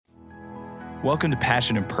Welcome to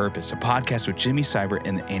Passion and Purpose, a podcast with Jimmy Seibert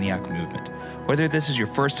and the Antioch Movement. Whether this is your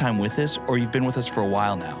first time with us or you've been with us for a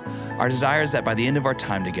while now, our desire is that by the end of our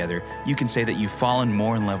time together, you can say that you've fallen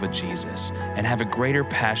more in love with Jesus and have a greater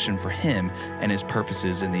passion for Him and His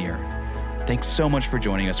purposes in the earth. Thanks so much for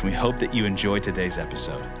joining us, and we hope that you enjoyed today's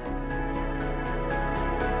episode.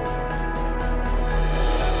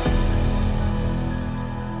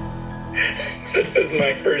 This is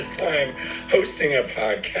my first time hosting a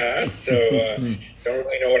podcast, so don't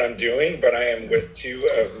really know what I'm doing, but I am with two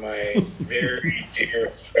of my very dear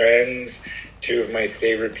friends, two of my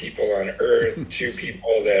favorite people on earth, two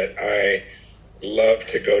people that I love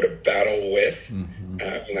to go to battle with,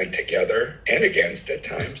 like together and against at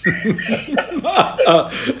times. Jimmy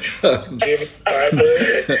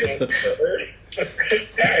Seibert and Andy Bird.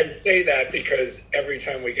 I say that because every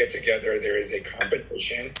time we get together, there is a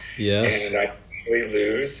competition. Yes. And I usually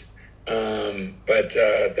lose. But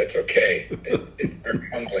that's okay. It's very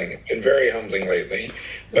humbling. It's been very humbling lately.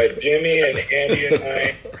 But Jimmy and Andy and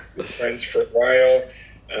I were friends for a while.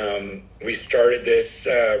 We started this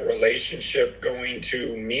relationship going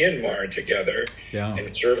to Myanmar together and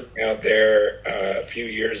serving out there a few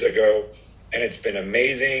years ago. And it's been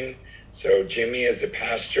amazing. So Jimmy is the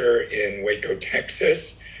pastor in Waco,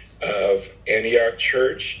 Texas of Antioch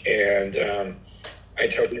Church. And I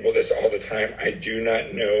tell people this all the time. I do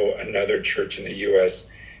not know another church in the U.S.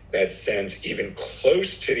 that sends even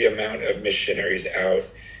close to the amount of missionaries out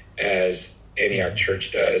as Antioch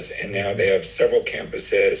Church does. And now they have several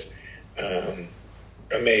campuses.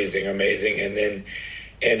 Amazing. And then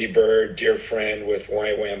Andy Bird, dear friend with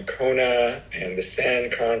YWAM Kona and the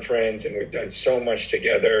SAN conference. And we've done so much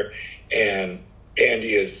together. And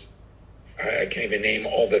Andy is, I can't even name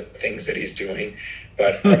all the things that he's doing,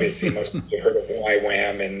 but obviously most people have heard of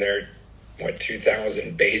YWAM and their,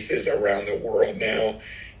 2,000 bases around the world now.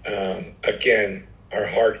 Again, our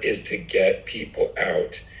heart is to get people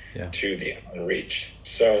out to the unreached.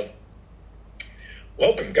 So,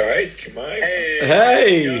 welcome guys to my...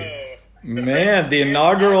 Hey, man, the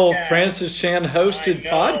inaugural Francis Chan hosted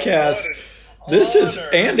podcast. This is,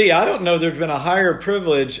 Andy, I don't know there's been a higher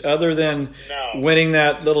privilege other than winning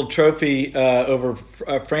that little trophy over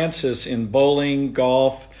Francis in bowling,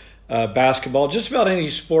 golf, basketball, just about any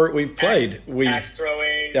sport we've played. Axe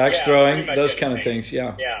throwing, those kind of things,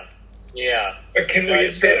 Yeah. But can we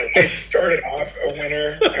admit, I started off a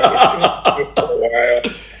winner. I was doing it for a while.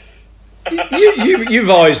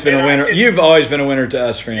 You've always been a winner. You've always been a winner to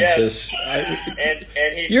us, Francis. Yes.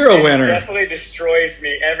 And you're a winner. He definitely destroys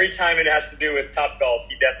me every time it has to do with Top Golf.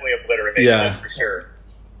 He definitely obliterates. That's for sure.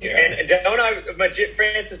 Yeah. And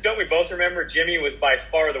Francis, don't we both remember Jimmy was by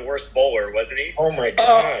far the worst bowler, wasn't he? Oh my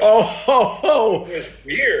God! It was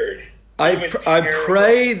weird. I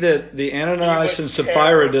pray that the Ananias and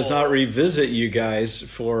Sapphira does not revisit you guys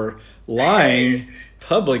for lying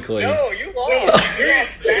publicly. No, you lost. You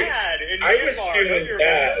lost bad. I was feeling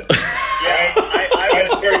bad.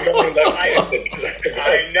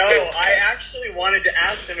 I know. I actually wanted to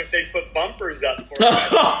ask them if they put bumpers up for me.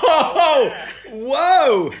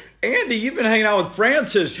 Whoa. Andy, you've been hanging out with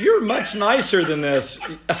Francis. You're much nicer than this.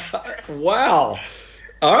 Wow.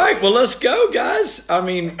 All right, well, let's go, guys. I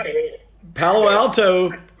mean, Palo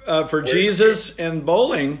Alto for Jesus and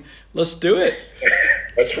bowling. Let's do it.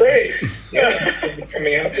 That's right. Yeah, I'll be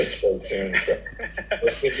coming out this way soon, so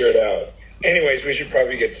let's figure it out. Anyways, we should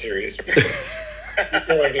probably get serious because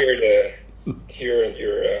people are here to hear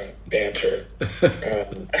your banter.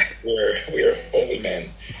 We are holy men.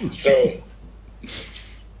 So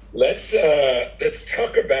let's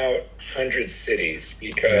talk about 100 cities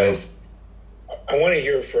because I want to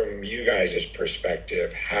hear from you guys'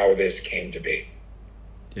 perspective how this came to be.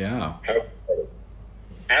 Yeah.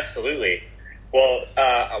 Absolutely. Well,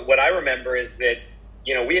 what I remember is that,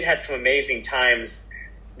 we had some amazing times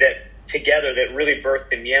together that really birthed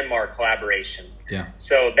the Myanmar collaboration. Yeah.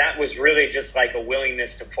 So that was really just like a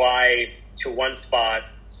willingness to fly to one spot,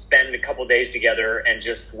 spend a couple days together, and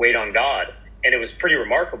just wait on God. And it was pretty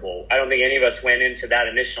remarkable. I don't think any of us went into that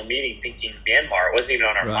initial meeting thinking Myanmar. It wasn't even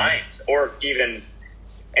on our minds.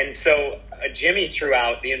 And so Jimmy threw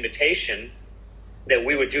out the invitation that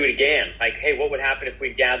we would do it again. Like, hey, what would happen if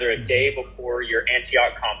we gather a day before your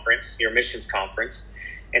Antioch conference, your missions conference,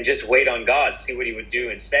 and just wait on God, see what He would do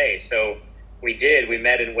and say. So we did. We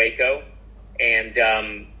met in Waco, and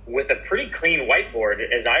with a pretty clean whiteboard,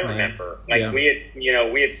 as I remember.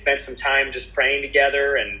 We had spent some time just praying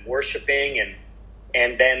together and worshiping,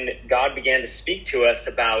 and then God began to speak to us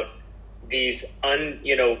about these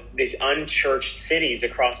unchurched cities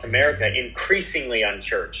across America, increasingly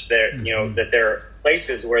unchurched. That that there are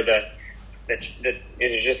places where the that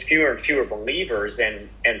it is just fewer and fewer believers,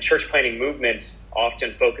 and church planting movements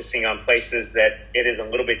often focusing on places that it is a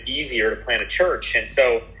little bit easier to plant a church. And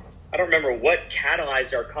so I don't remember what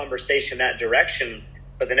catalyzed our conversation that direction,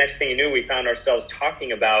 but the next thing you knew, we found ourselves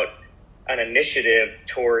talking about an initiative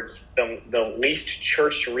towards the least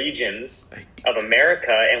churched regions of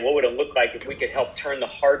America, and what would it look like if we could help turn the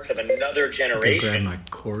hearts of another generation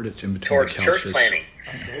towards church planting.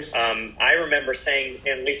 I remember saying,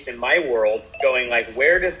 at least in my world, going like,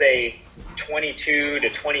 where does a 22 to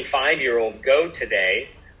 25-year-old go today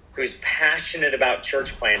who's passionate about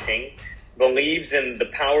church planting, believes in the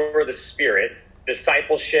power of the Spirit,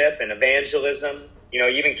 discipleship and evangelism,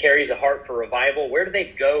 even carries a heart for revival? Where do they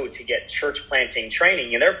go to get church planting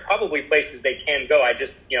training? And there are probably places they can go. I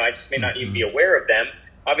just may not even be aware of them.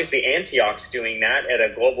 Obviously, Antioch's doing that at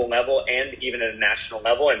a global level and even at a national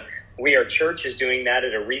level. And We Are Church is doing that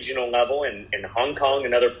at a regional level in Hong Kong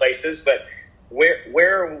and other places. But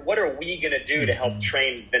what are we going to do to help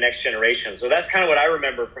train the next generation? So that's kind of what I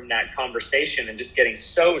remember from that conversation, and just getting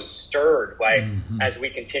so stirred by as we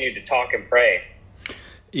continue to talk and pray.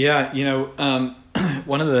 Yeah,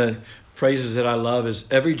 one of the phrases that I love is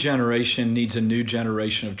every generation needs a new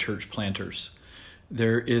generation of church planters.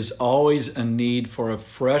 There is always a need for a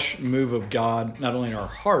fresh move of God, not only in our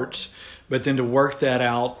hearts, but then to work that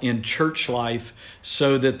out in church life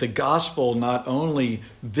so that the gospel not only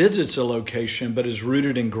visits a location, but is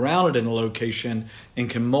rooted and grounded in a location and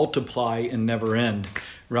can multiply and never end,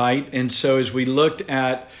 right? And so as we looked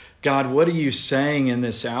at, God, what are you saying in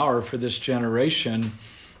this hour for this generation?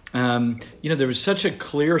 There was such a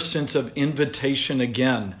clear sense of invitation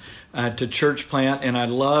again to church plant. And I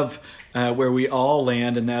love where we all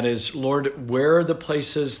land, and that is, Lord, where are the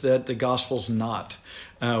places that the gospel's not?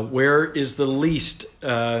 Where is the least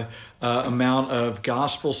amount of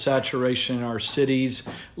gospel saturation in our cities?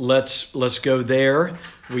 Let's go there.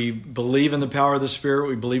 We believe in the power of the Spirit.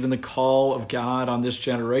 We believe in the call of God on this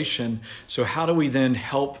generation. So how do we then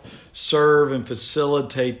help serve and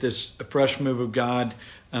facilitate this fresh move of God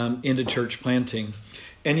into church planting?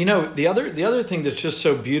 And the other thing that's just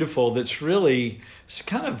so beautiful, that's really, it's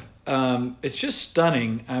kind of it's just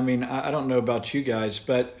stunning. I mean, I don't know about you guys,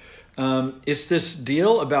 but it's this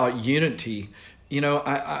deal about unity.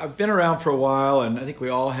 I've been around for a while, and I think we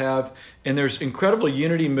all have, and there's incredible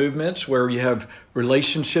unity movements where you have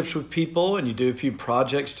relationships with people and you do a few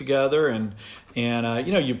projects together, and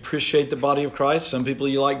you appreciate the body of Christ. Some people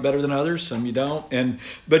you like better than others, some you don't.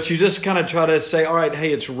 But you just kind of try to say, all right,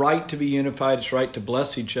 hey, it's right to be unified. It's right to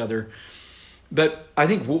bless each other. But I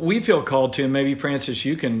think what we feel called to, and maybe Francis,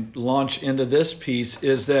 you can launch into this piece,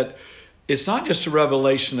 is that it's not just a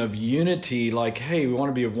revelation of unity, like, hey, we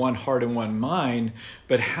want to be of one heart and one mind,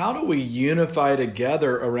 but how do we unify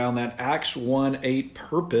together around that Acts 1:8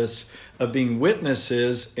 purpose of being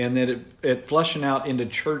witnesses, and then it fleshing out into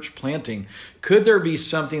church planting? Could there be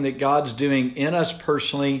something that God's doing in us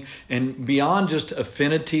personally and beyond just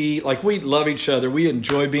affinity? Like, we love each other. We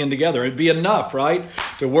enjoy being together. It'd be enough, right?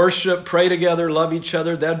 To worship, pray together, love each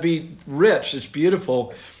other. That'd be rich. It's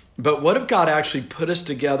beautiful. But what if God actually put us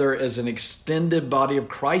together as an extended body of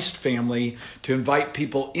Christ family to invite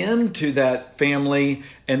people into that family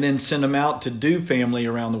and then send them out to do family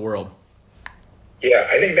around the world? Yeah,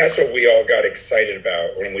 I think that's what we all got excited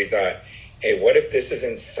about when we thought, hey, what if this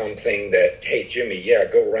isn't something that, hey, Jimmy,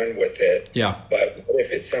 go run with it. Yeah. But what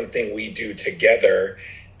if it's something we do together?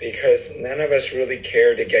 Because none of us really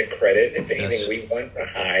care to get credit. If anything, we want to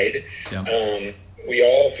hide. Yeah. We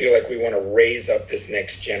all feel like we want to raise up this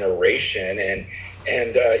next generation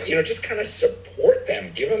and just kind of support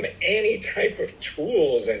them, give them any type of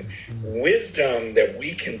tools and wisdom that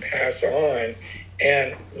we can pass on.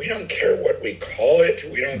 And we don't care what we call it.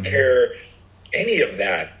 We don't care any of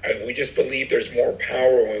that. We just believe there's more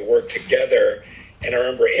power when we work together. And I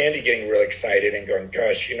remember Andy getting real excited and going,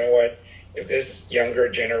 gosh, you know what? If this younger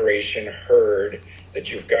generation heard that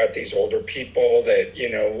you've got these older people that,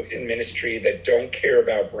 in ministry that don't care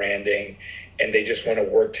about branding, and they just want to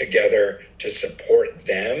work together to support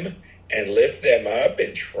them and lift them up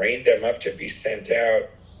and train them up to be sent out,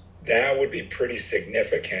 that would be pretty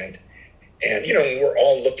significant. And, we're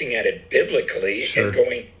all looking at it biblically and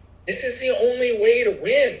going, this is the only way to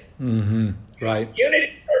win. Mm-hmm. Right. Unity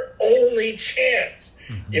is our only chance.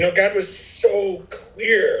 Mm-hmm. God was so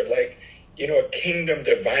clear, like, a kingdom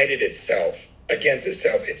divided itself against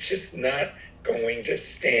itself. It's just not going to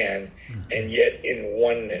stand. Mm-hmm. And yet in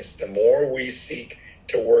oneness, the more we seek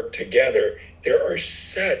to work together, there are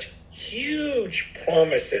such huge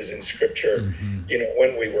promises in Scripture,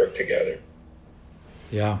 when we work together.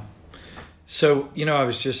 Yeah. So, I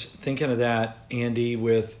was just thinking of that, Andy,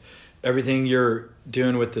 with everything you're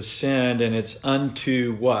doing with the send, and it's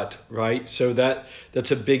unto what, right? So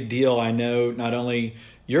that's a big deal. I know not only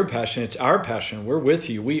your passion, it's our passion. We're with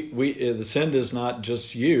you. We the send is not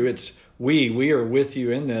just you, it's we are with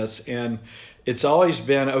you in this. And it's always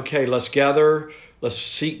been, okay, let's gather, let's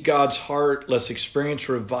seek God's heart, let's experience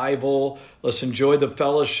revival, let's enjoy the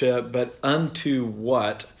fellowship, but unto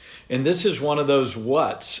what? And this is one of those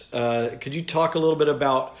whats. Could you talk a little bit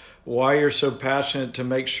about why you're so passionate to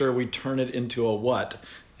make sure we turn it into a what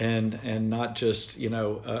and not just,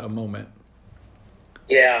 a moment?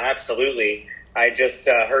 Yeah, absolutely. I just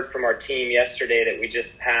heard from our team yesterday that we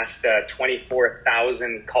just passed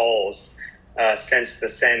 24,000 calls since the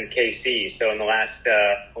Send KC. So in the last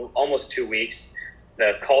almost 2 weeks,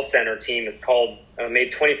 the call center team has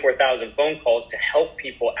made 24,000 phone calls to help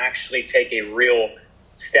people actually take a real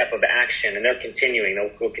step of action, and they're continuing.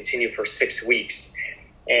 They'll continue for 6 weeks.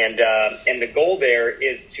 And the goal there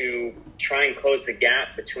is to try and close the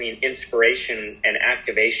gap between inspiration and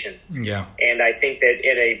activation. Yeah. And I think that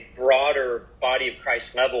at a broader body of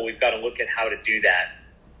Christ level, we've got to look at how to do that.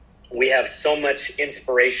 We have so much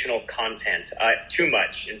inspirational content, too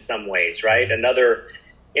much in some ways, right? Another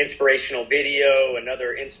inspirational video,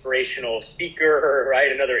 another inspirational speaker,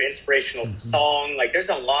 right? Another inspirational song. Like there's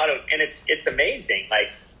a lot of, and it's amazing.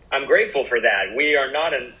 Like I'm grateful for that. We are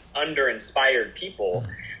not an under-inspired people,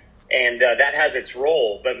 and that has its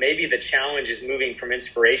role. But maybe the challenge is moving from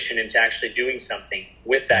inspiration into actually doing something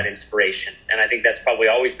with that inspiration. And I think that's probably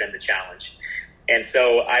always been the challenge. And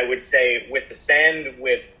so I would say with the Send,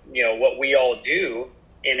 with what we all do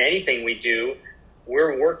in anything we do,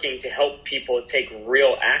 we're working to help people take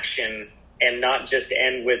real action and not just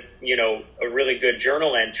end with a really good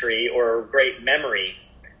journal entry or a great memory.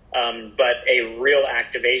 But a real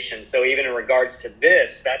activation. So even in regards to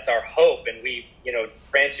this, that's our hope. And we,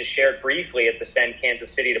 Francis shared briefly at the Send Kansas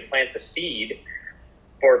City to plant the seed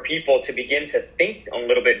for people to begin to think a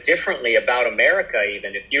little bit differently about America.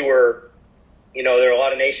 Even if you were, there are a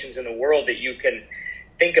lot of nations in the world that you can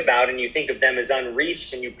think about, and you think of them as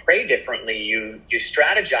unreached, and you pray differently, you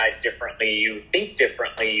strategize differently, you think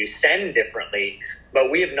differently, you send differently.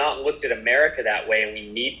 But we have not looked at America that way, and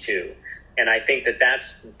we need to. And I think that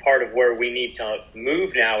that's part of where we need to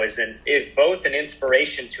move now is both an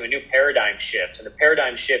inspiration to a new paradigm shift. And the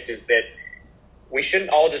paradigm shift is that we shouldn't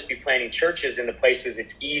all just be planting churches in the places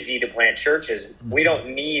it's easy to plant churches. We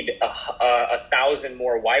don't need 1,000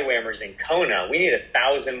 more YWAMers in Kona. We need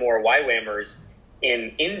 1,000 more YWAMers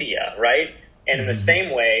in India, right? And in the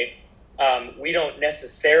same way, we don't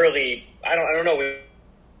necessarily, I don't know,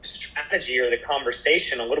 strategy or the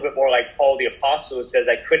conversation a little bit more like Paul the Apostle, who says,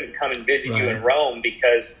 I couldn't come and visit you in Rome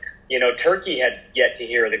because, Turkey had yet to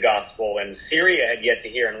hear the gospel, and Syria had yet to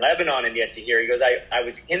hear, and Lebanon had yet to hear. He goes, I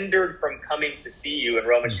was hindered from coming to see you in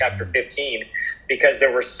Romans chapter 15 because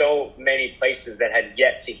there were so many places that had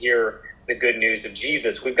yet to hear the good news of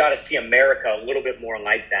Jesus. We've got to see America a little bit more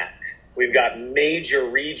like that. We've got major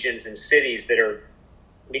regions and cities that are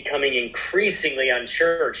becoming increasingly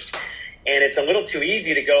unchurched. And it's a little too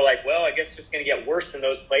easy to go like, well, I guess it's just going to get worse in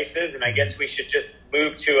those places. And I guess we should just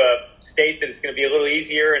move to a state that is going to be a little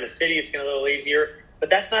easier and a city that's going to be a little easier.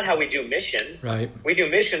 But that's not how we do missions. Right. We do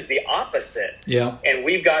missions the opposite. Yeah. And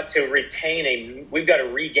we've got to regain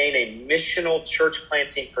a missional church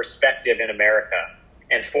planting perspective in America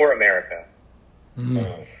and for America.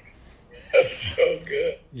 Oh, that's so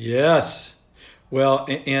good. Yes. Well,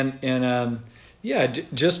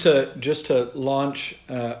 just to launch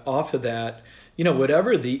off of that,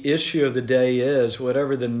 whatever the issue of the day is,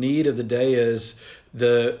 whatever the need of the day is,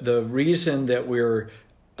 the reason that we're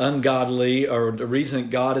ungodly or the reason that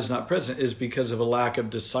God is not present is because of a lack of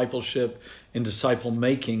discipleship and disciple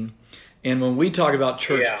making. And when we talk about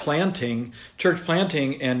church planting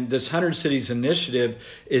and this 100 Cities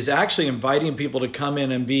initiative is actually inviting people to come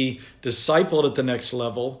in and be discipled at the next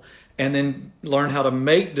level, and then learn how to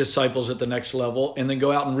make disciples at the next level, and then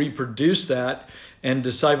go out and reproduce that and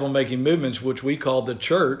disciple-making movements, which we call the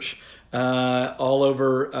church, all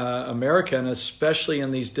over America, and especially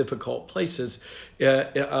in these difficult places.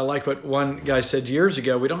 I like what one guy said years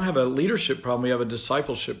ago. We don't have a leadership problem. We have a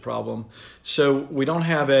discipleship problem. So we don't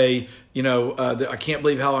have I can't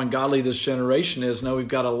believe how ungodly this generation is. No, we've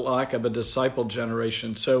got a lack of a disciple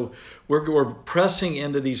generation. So we're pressing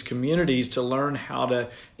into these communities to learn how to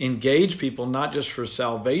engage people, not just for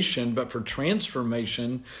salvation, but for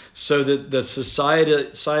transformation, so that the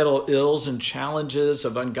societal ills and challenges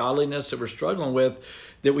of ungodliness that we're struggling with,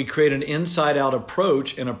 that we create an inside-out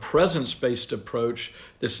approach and a presence-based approach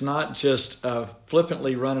that's not just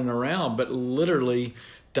flippantly running around, but literally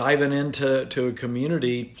diving into a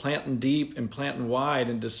community, planting deep and planting wide,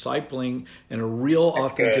 and discipling in a real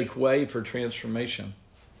authentic way for transformation.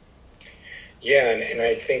 Yeah, and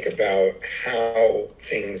I think about how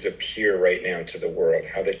things appear right now to the world,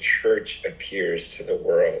 how the church appears to the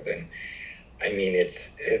world. And I mean,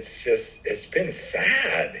 it's been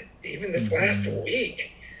sad, even this last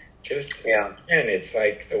week. And it's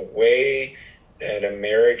like the way that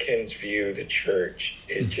Americans view the church,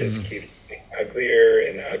 it just keeps getting uglier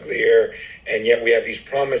and uglier. And yet we have these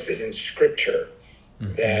promises in Scripture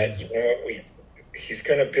that, you know what, he's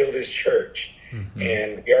going to build his church.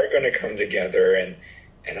 And we are going to come together, and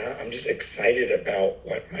I'm just excited about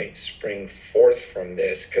what might spring forth from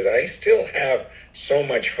this, because I still have so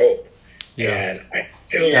much hope. And I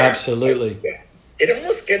still absolutely. It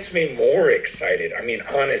almost gets me more excited. I mean,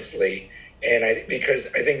 honestly, because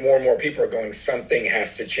I think more and more people are going, something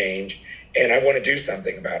has to change, and I want to do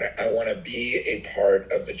something about it. I want to be a part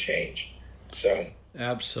of the change. So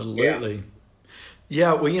absolutely.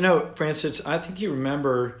 Yeah, well, you know, Francis, I think you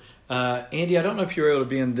remember, Andy, I don't know if you were able to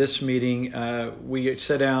be in this meeting. We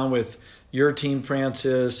sat down with your team,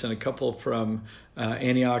 Francis, and a couple from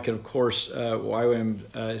Antioch, and of course,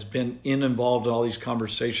 YWAM has been involved in all these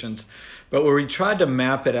conversations. But where we tried to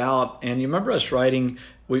map it out, and you remember us writing,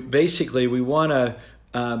 we want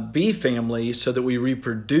to be family so that we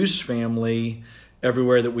reproduce family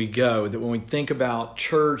everywhere that we go, that when we think about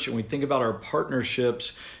church and we think about our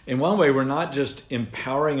partnerships, in one way, we're not just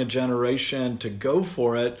empowering a generation to go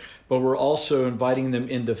for it, but we're also inviting them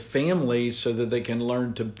into family so that they can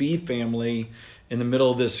learn to be family in the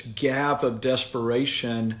middle of this gap of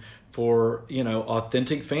desperation for, you know,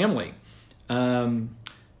 authentic family.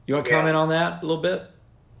 You want to comment on that a little bit?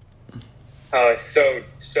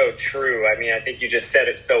 So true. I mean, I think you just said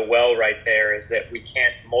it so well right there, is that we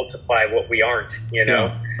can't multiply what we aren't, you know?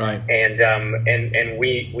 Yeah, right. And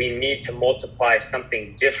we need to multiply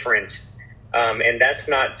something different. And that's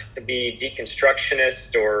not to be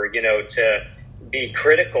deconstructionist or, you know, to be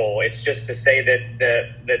critical. It's just to say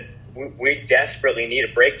that we desperately need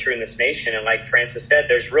a breakthrough in this nation. And like Francis said,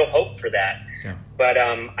 there's real hope for that. Yeah. But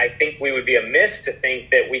I think we would be amiss to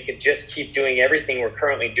think that we could just keep doing everything we're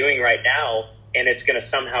currently doing right now and it's going to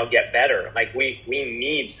somehow get better. Like we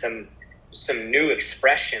need some new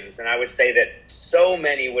expressions. And I would say that so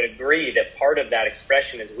many would agree that part of that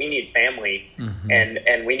expression is we need family,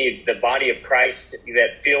 and we need the body of Christ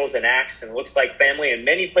that feels and acts and looks like family. And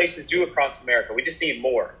many places do across America. We just need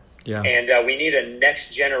more. Yeah. And we need a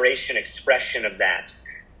next generation expression of that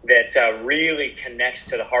really connects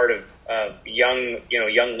to the heart of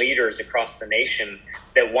young leaders across the nation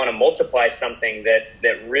that want to multiply something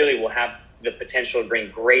that really will have the potential to bring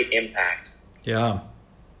great impact. Yeah.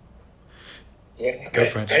 Yeah,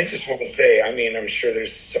 I just want to say, I mean, I'm sure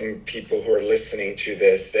there's some people who are listening to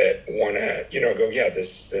this that want to, you know, go, yeah,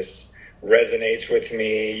 this resonates with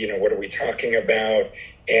me. You know, what are we talking about?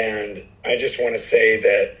 And I just want to say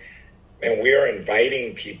that, and we are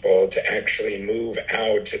inviting people to actually move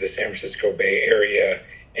out to the San Francisco Bay Area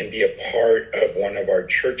and be a part of one of our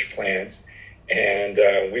church plants. And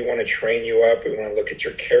we want to train you up. We want to look at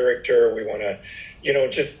your character. We want to, you know,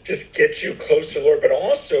 just get you close to the Lord. But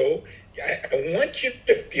also, I want you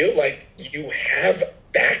to feel like you have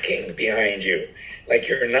backing behind you. Like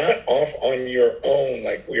you're not off on your own.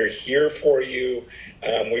 Like we're here for you.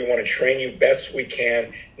 We want to train you best we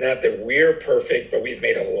can. Not that we're perfect, but we've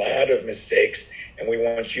made a lot of mistakes. And we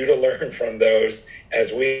want you to learn from those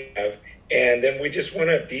as we have. And then we just want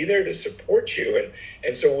to be there to support you.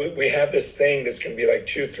 And so we have this thing that's going to be like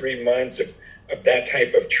 2-3 months of that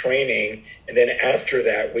type of training. And then after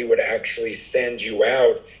that, we would actually send you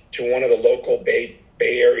out to one of the local Bay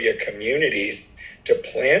Area communities to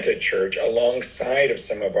plant a church alongside of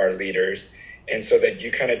some of our leaders. And so that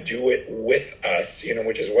you kind of do it with us, you know,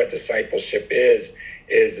 which is what discipleship is,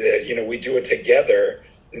 you know, we do it together.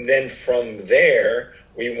 And then from there,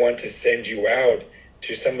 we want to send you out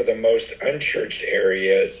to some of the most unchurched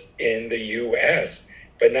areas in the U.S.,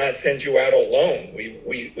 but not send you out alone.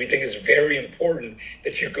 We think it's very important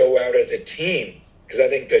that you go out as a team, because I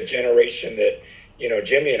think the generation that, you know,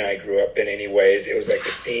 Jimmy and I grew up in anyways, it was like the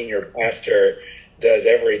senior pastor does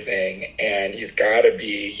everything, and he's got to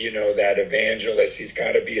be, you know, that evangelist. He's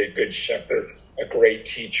got to be a good shepherd, a great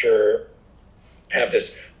teacher, have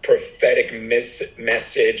this prophetic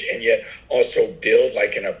message, and yet also build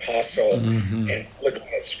like an apostle and look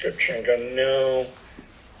at scripture and go, no,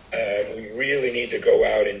 we really need to go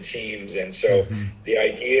out in teams. And so the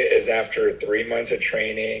idea is after 3 months of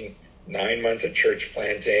training, 9 months of church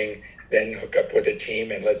planting, then hook up with a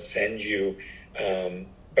team and let's send you.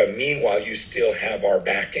 But meanwhile, you still have our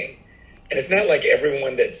backing. And it's not like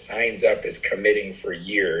everyone that signs up is committing for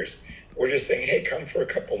years. We're just saying, hey, come for a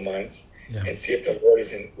couple months and see if the Lord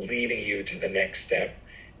isn't leading you to the next step.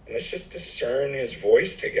 And let's just discern his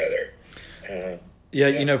voice together.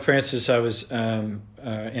 Francis, I was, and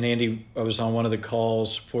Andy, I was on one of the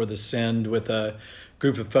calls for the Send with a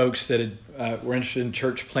group of folks that were interested in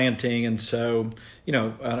church planting. And so, I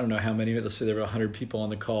don't know how many, but let's say there were 100 people on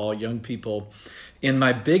the call, young people. And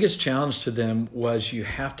my biggest challenge to them was you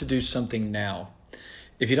have to do something now.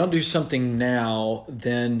 If you don't do something now,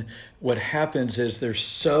 then what happens is there's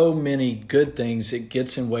so many good things, it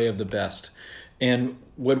gets in way of the best. And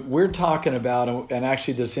what we're talking about, and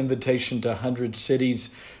actually this invitation to 100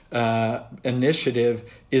 cities initiative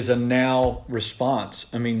is a now response.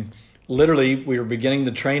 I mean, literally, we were beginning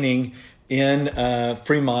the training in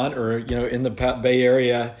Fremont, or in the Bay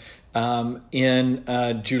Area, in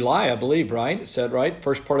July, I believe, right? Is that right?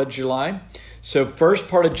 First part of July. So first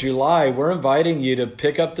part of July, we're inviting you to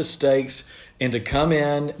pick up the stakes and to come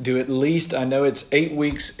in, do at least, I know it's 8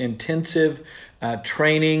 weeks intensive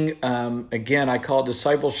training. Again, I call it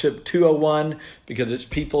Discipleship 201 because it's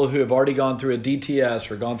people who have already gone through a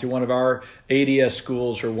DTS or gone through one of our ADS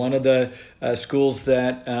schools or one of the schools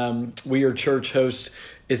that we, your church, hosts.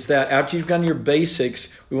 It's that after you've done your basics,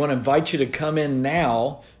 we want to invite you to come in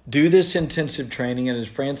now, do this intensive training, and as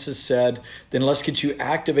Francis said, then let's get you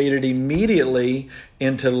activated immediately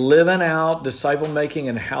into living out disciple making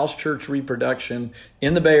and house church reproduction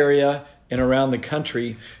in the Bay Area and around the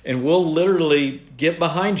country. And we'll literally get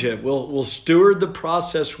behind you. We'll steward the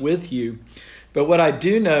process with you. But what I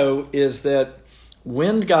do know is that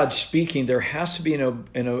when God's speaking, there has to be an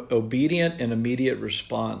obedient and immediate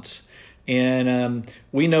response. And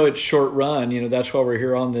we know it's short run. That's why we're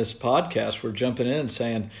here on this podcast. We're jumping in and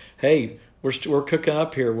saying, hey, we're cooking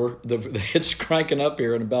up here. The hit's cranking up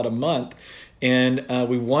here in about a month. And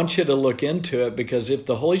we want you to look into it, because if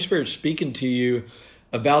the Holy Spirit's speaking to you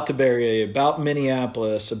about the Bay Area, about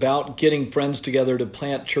Minneapolis, about getting friends together to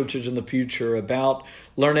plant churches in the future, about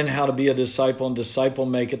learning how to be a disciple and disciple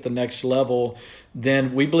make at the next level,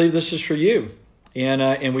 then we believe this is for you.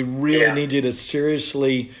 And we really need you to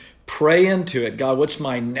seriously pray into it. God, what's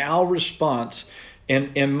my now response?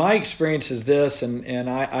 And my experience is this, and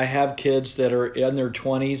I have kids that are in their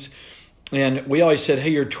 20s, and we always said,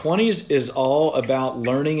 hey, your 20s is all about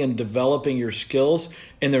learning and developing your skills,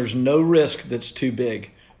 and there's no risk that's too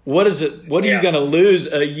big. What is it? What are you going to lose?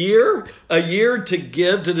 A year to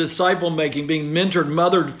give to disciple making, being mentored,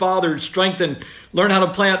 mothered, fathered, strengthened, learn how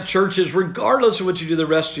to plant churches, regardless of what you do the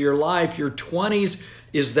rest of your life. Your 20s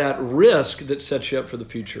is that risk that sets you up for the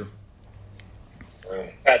future.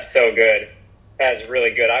 That's so good. That's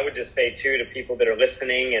really good. I would just say too to people that are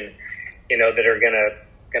listening and that are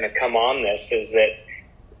gonna come on this is that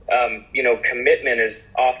commitment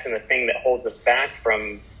is often the thing that holds us back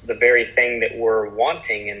from the very thing that we're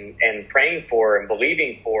wanting and praying for and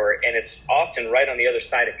believing for, and it's often right on the other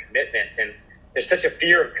side of commitment. And there's such a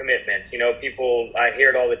fear of commitment. People, I hear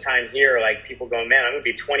it all the time here, like people going, man, I'm going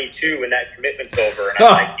to be 22 when that commitment's over. And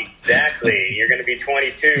I'm like, exactly. You're going to be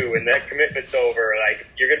 22 when that commitment's over. Like,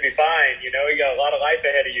 you're going to be fine. You got a lot of life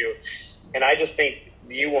ahead of you. And I just think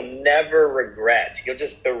you will never regret.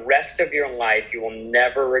 The rest of your life, you will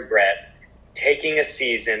never regret taking a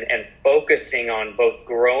season and focusing on both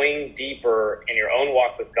growing deeper in your own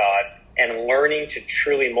walk with God and learning to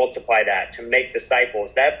truly multiply that, to make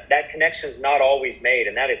disciples. That connection is not always made,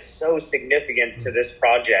 and that is so significant to this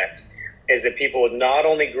project, is that people would not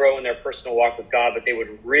only grow in their personal walk with God, but they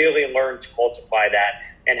would really learn to multiply that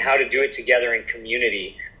and how to do it together in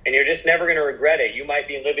community. And you're just never going to regret it. You might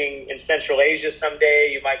be living in Central Asia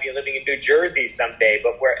someday, you might be living in New Jersey someday,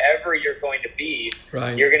 but wherever you're going to be,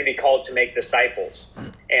 you're going to be called to make disciples.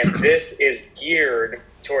 And this is geared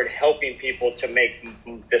toward helping people to make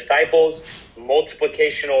disciples,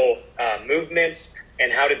 multiplicational movements,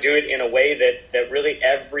 and how to do it in a way that really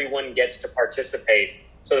everyone gets to participate.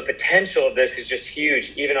 So the potential of this is just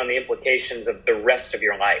huge, even on the implications of the rest of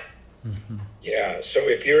your life. Mm-hmm. Yeah, so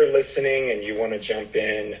if you're listening and you want to jump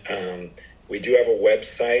in, we do have a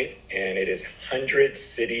website, and it is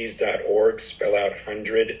 100cities.org, spell out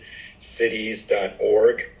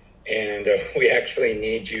 100cities.org. And we actually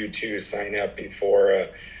need you to sign up before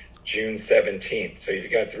June 17th. So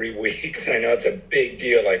you've got 3 weeks. I know it's a big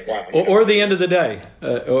deal. Like, wow. Or the end of the day.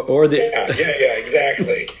 Yeah,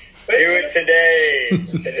 exactly. But, do it today.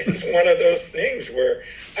 It's one of those things where,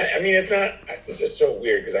 it's not, this is so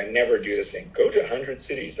weird because I never do this thing. Go to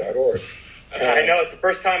 100cities.org. I know, it's the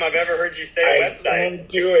first time I've ever heard you say a website. I don't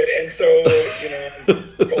do it. And so, this is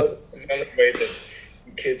the only way that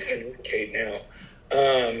kids communicate now.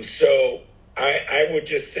 So I would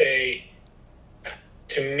just say,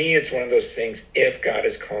 to me, it's one of those things, if God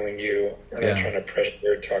is calling you, we're not trying to pressure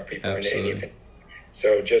or talk people into anything.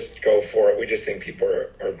 So just go for it. We just think people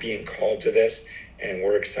are being called to this, and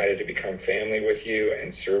we're excited to become family with you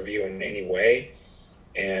and serve you in any way.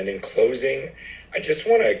 And in closing, I just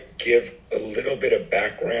want to give a little bit of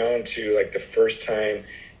background to like the first time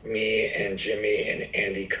me and Jimmy and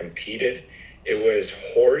Andy competed. It was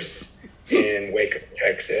horse in Waco,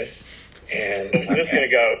 Texas. And how's this going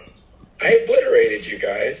to go? I obliterated you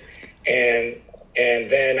guys. And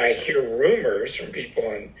then I hear rumors from people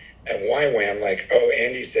at YWAM like, oh,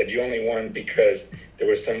 Andy said you only won because there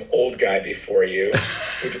was some old guy before you,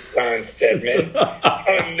 which was Don Stedman.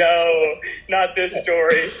 Oh, no, not this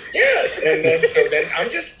story. Yes. And then I'm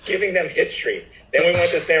just giving them history. Then we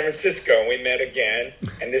went to San Francisco and we met again.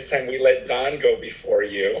 And this time we let Don go before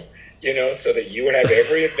you, so that you would have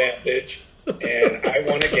every advantage. And I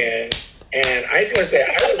won again. And I just want to say,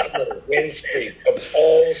 I was on a win streak of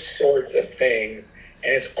all sorts of things.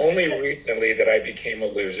 And it's only recently that I became a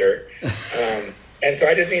loser. And so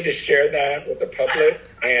I just need to share that with the public.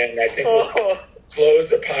 And I think we'll close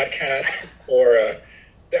the podcast.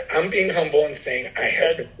 I'm being humble and saying I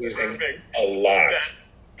have been losing a lot. That's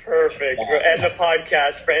perfect. We'll end the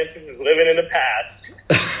podcast. Francis is living in the past.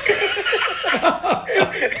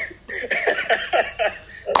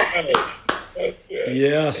 That's good.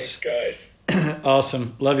 Yes. Thanks, guys.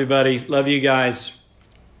 Awesome. Love you, buddy. Love you guys.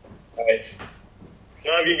 Guys.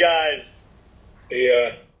 Love you guys. See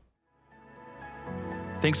ya.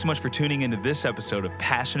 Thanks so much for tuning into this episode of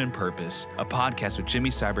Passion and Purpose, a podcast with Jimmy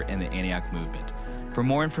Seibert and the Antioch Movement. For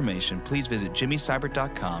more information, please visit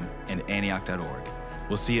jimmyseibert.com and antioch.org.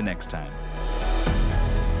 We'll see you next time.